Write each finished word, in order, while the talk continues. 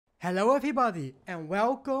Hello everybody and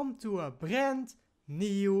welcome to a brand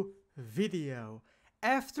new video.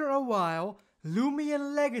 After a while,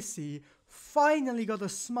 Loomian Legacy finally got a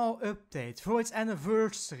small update for its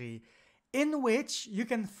anniversary, in which you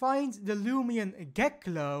can find the Loomian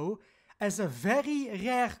Geklow as a very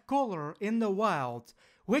rare color in the wild,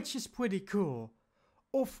 which is pretty cool.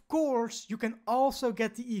 Of course, you can also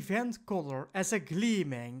get the event color as a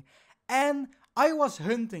gleaming, and I was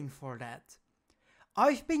hunting for that.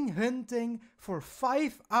 I've been hunting for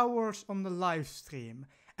 5 hours on the live stream,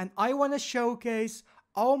 and I want to showcase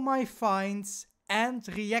all my finds and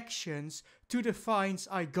reactions to the finds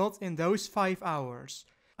I got in those 5 hours.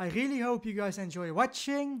 I really hope you guys enjoy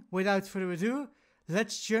watching. Without further ado,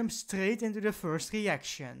 let's jump straight into the first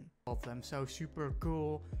reaction. I'm so super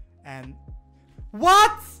cool and...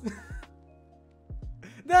 What?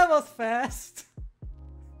 That was fast.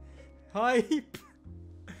 Hype.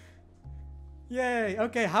 Yay,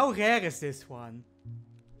 okay, how rare is this one?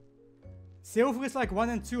 Silver is like 1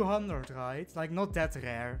 in 200, right? Like, not that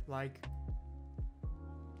rare, like...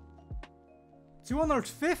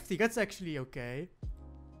 250, that's actually okay.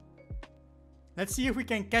 Let's see if we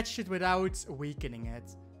can catch it without weakening it.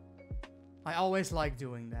 I always like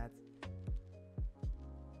doing that.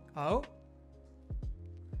 Oh?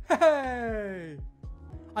 Hey!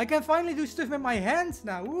 I can finally do stuff with my hands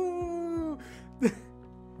now, woo!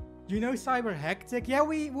 You know Cyber Hectic? Yeah,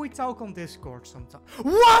 we talk on Discord sometimes.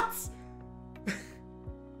 What?!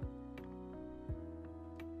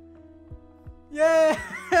 Yay!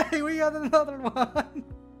 We got another one!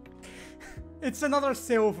 It's another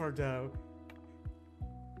silver though.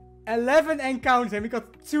 11 encounters and we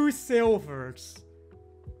got 2 silvers.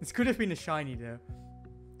 This could have been a shiny though.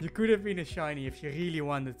 You could have been a shiny if you really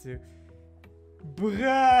wanted to.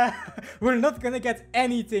 Bruh! We're not gonna get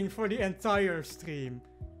anything for the entire stream.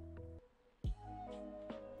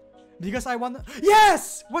 Because I want...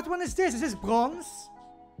 Yes! What one is this? Is this bronze?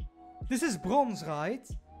 This is bronze, right?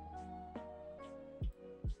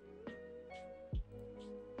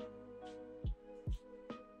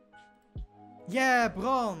 Yeah,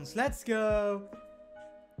 bronze. Let's go.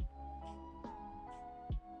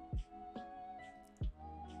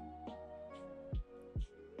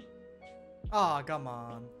 Ah, come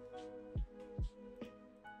on.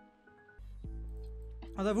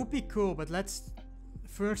 Oh, that would be cool, but let's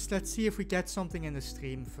see if we get something in the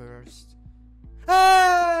stream first.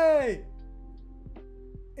 Hey!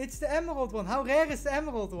 It's the emerald one. How rare is the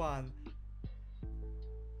emerald one?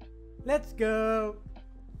 Let's go.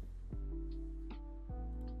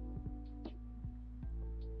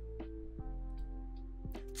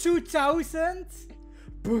 $2,000?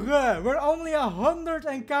 Bruh, we're only 100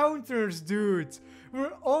 encounters, dude.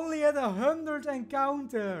 We're only at 100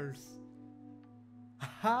 encounters.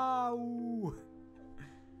 How?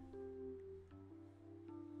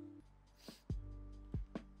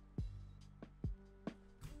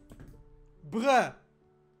 Bruh.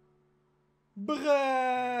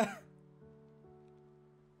 Bruh.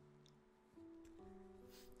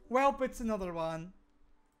 Well, it's another one.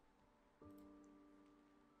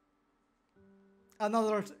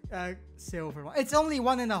 Another silver one. It's only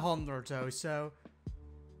 1 in 100 though, so...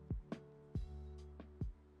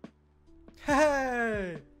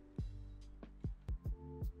 Hey!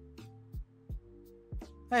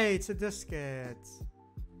 Hey, it's a biscuit.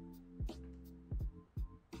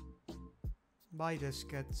 Buy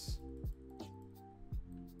biscuits.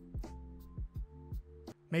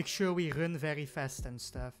 Make sure we run very fast and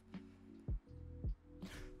stuff.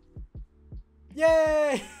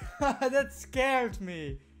 Yay! That scared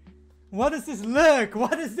me. What is this look?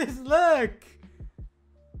 What is this look?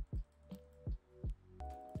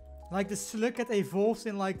 Like the slug that evolves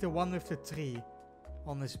in like the one with the tree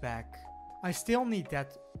on his back. I still need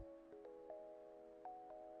that.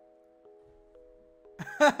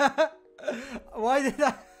 Why did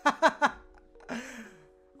I...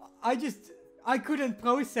 I couldn't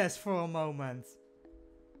process for a moment.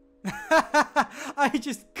 I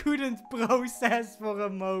just couldn't process for a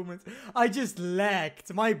moment. I just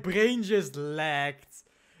lagged. My brain just lagged.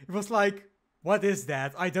 It was like, what is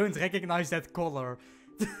that? I don't recognize that color.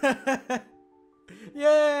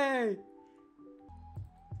 Yay!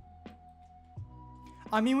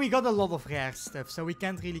 I mean, we got a lot of rare stuff, so we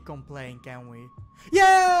can't really complain, can we?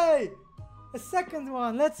 Yay! A second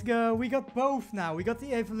one, let's go. We got both now. We got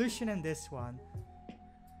the evolution and this one.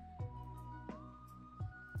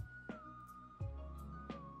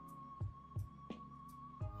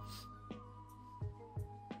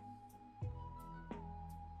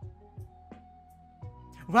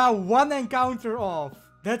 Wow, 1 encounter off.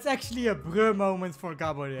 That's actually a bruh moment for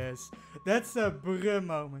Gabores. That's a bruh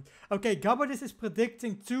moment. Okay, Gabbardis is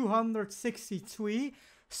predicting 263.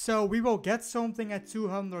 So we will get something at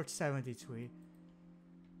 273.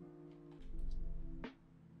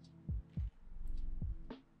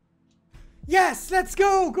 Yes, let's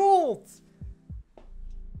go, gold!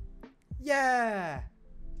 Yeah!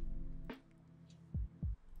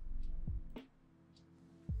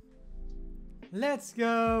 Let's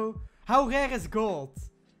go! How rare is gold?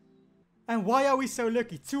 And why are we so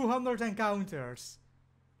lucky? 200 encounters.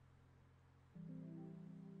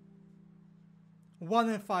 1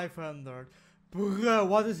 in 500. Bro,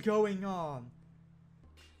 what is going on?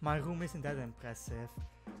 My room isn't that impressive.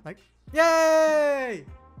 Like, yay!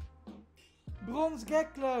 Bronze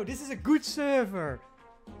Geklow. This is a good server.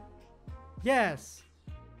 Yes.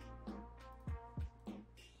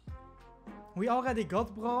 We already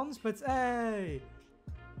got bronze, but hey.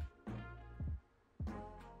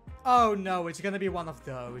 Oh no, it's gonna be one of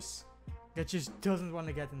those that just doesn't want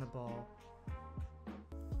to get in the ball.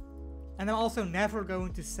 And I'm also never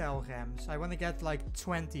going to sell rems. I want to get like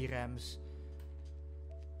 20 rems.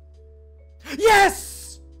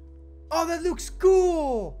 Yes! Oh, that looks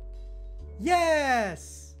cool!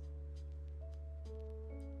 Yes!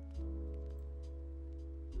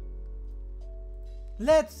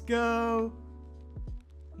 Let's go!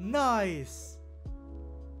 Nice!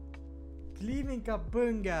 Gleaming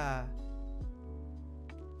Kabunga.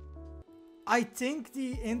 I think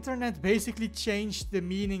the internet basically changed the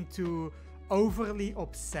meaning to overly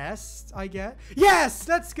obsessed, I guess. Yes!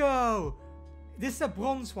 Let's go! This is a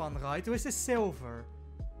bronze one, right? Or is this silver?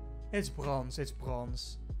 It's bronze, it's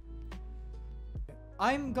bronze.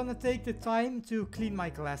 I'm gonna take the time to clean my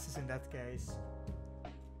glasses in that case.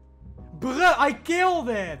 Bruh, I killed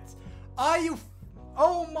it! Are you...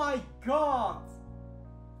 Oh my god!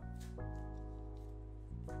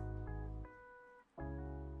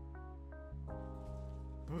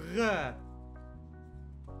 Bruh.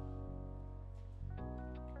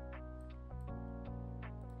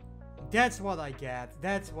 That's what I get.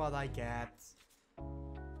 That's what I get.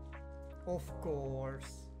 Of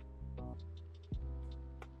course.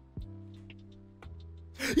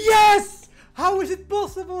 Yes! How is it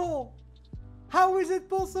possible? How is it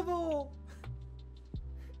possible?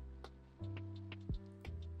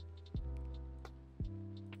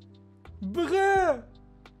 Bruh!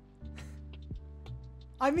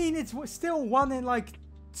 I mean, it's still 1 in like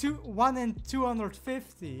 1 in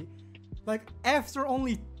 250. Like after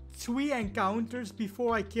only 3 encounters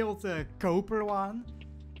before I killed the copper one,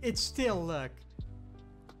 it's still luck.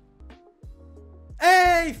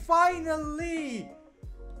 Hey, finally!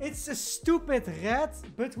 It's a stupid red,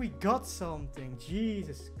 but we got something.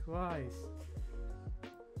 Jesus Christ.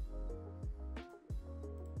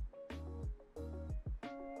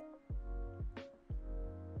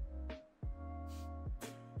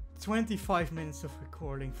 "25 minutes of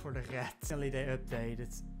recording for the red." Finally they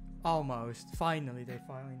updated. Almost. Finally they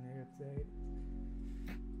updated.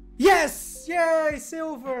 Yes! Yay!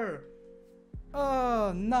 Silver!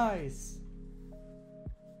 Oh, nice.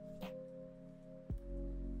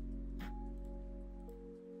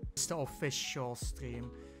 It's the official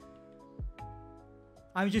stream.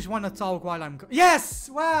 I just want to talk while I'm yes!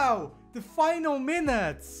 Wow! The final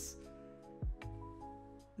minutes!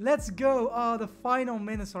 Let's go! Oh, the final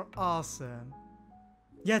minutes are awesome.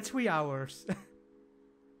 Yeah, 3 hours.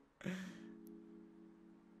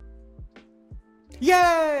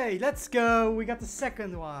 Yay! Let's go! We got the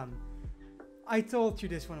second one. I told you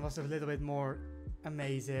this one was a little bit more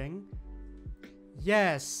amazing.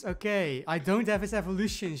 Yes, okay. I don't have his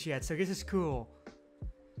evolutions yet, so this is cool.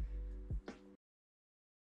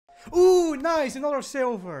 Ooh, nice! Another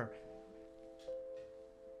silver!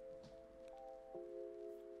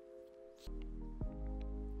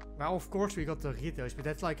 Well, of course we got Doritos, but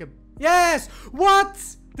that's like a... Yes! What?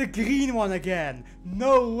 The green one again!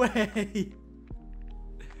 No way!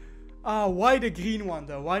 Why the green one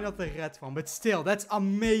though? Why not the red one? But still, that's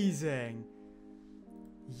amazing!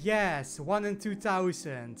 Yes, 1 in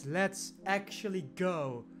 2000. Let's actually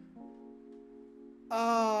go.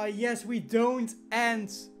 Yes, we don't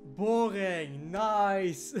end boring.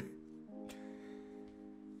 Nice!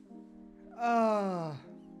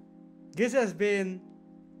 This has been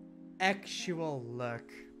actual luck.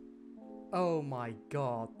 Oh my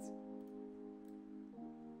god.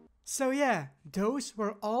 So yeah, those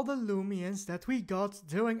were all the Loomians that we got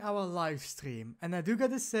during our live stream. And I do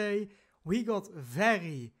gotta say, we got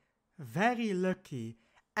very, very lucky.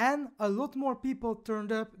 And a lot more people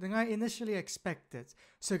turned up than I initially expected.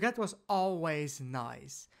 So that was always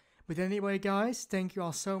nice. But anyway guys, thank you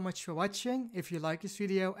all so much for watching. If you like this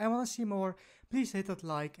video and want to see more, please hit that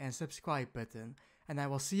like and subscribe button. And I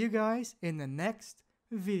will see you guys in the next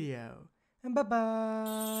video. And bye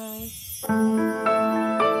bye!